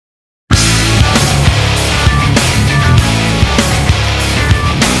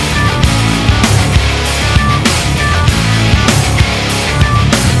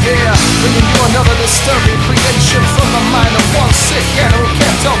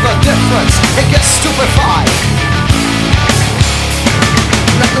the difference and get stupefied.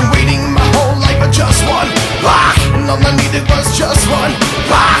 And I've been waiting my whole life for just one rock, and all I needed was just one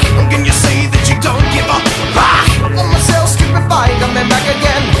rock. And can you say that you don't give up rock? On myself stupefied, I'm back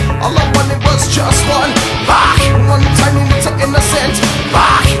again. All I wanted was just one rock, one tiny little innocent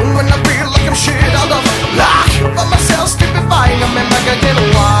rock. And when I feel like I'm shit out of luck, on myself stupefied, I'm back again.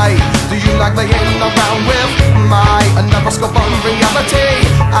 Why do you like playing around with my another scope on reality?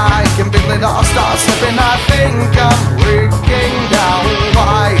 I can feel it all start slipping, I think I'm breaking down.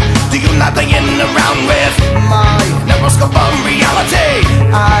 Why do you like playing around with my neuroscope on reality?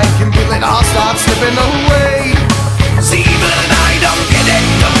 I can feel it all start slipping away. See, but I don't get it.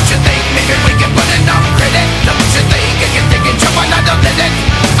 Don't you think maybe we can put it on credit? Don't you think I can take it, jump on, I don't let it.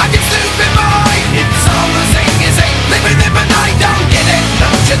 I get stupid boy, it's all the same, you say living it, but I don't get it.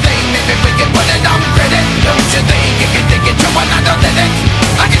 Don't you think maybe we can put it on credit? Don't you think I can take it, jump on, I don't let it.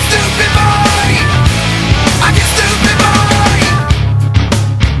 I get stupid boy, I get stupid boy.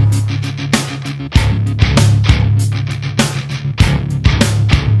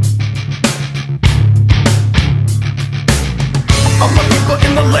 All the people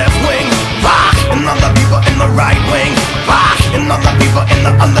in the left wing rock, and all the people in the right wing rock, and all the people in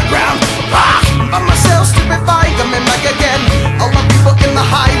the underground rock. By myself stupefied, coming back again. All the people in the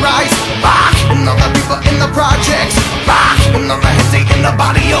high rise rock, and all the people in the projects rock, and all the heads in the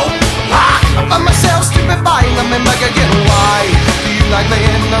body rock. By myself stupefied, coming back again. Why do you like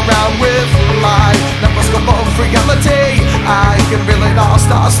playing around with my neuroscope of reality? I can feel it all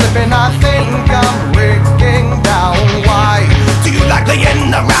start slipping, I think I'm breaking down. Why do you like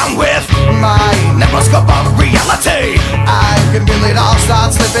playing around with my neuroscope of reality? I can feel it all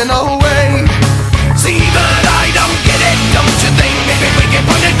start slipping away.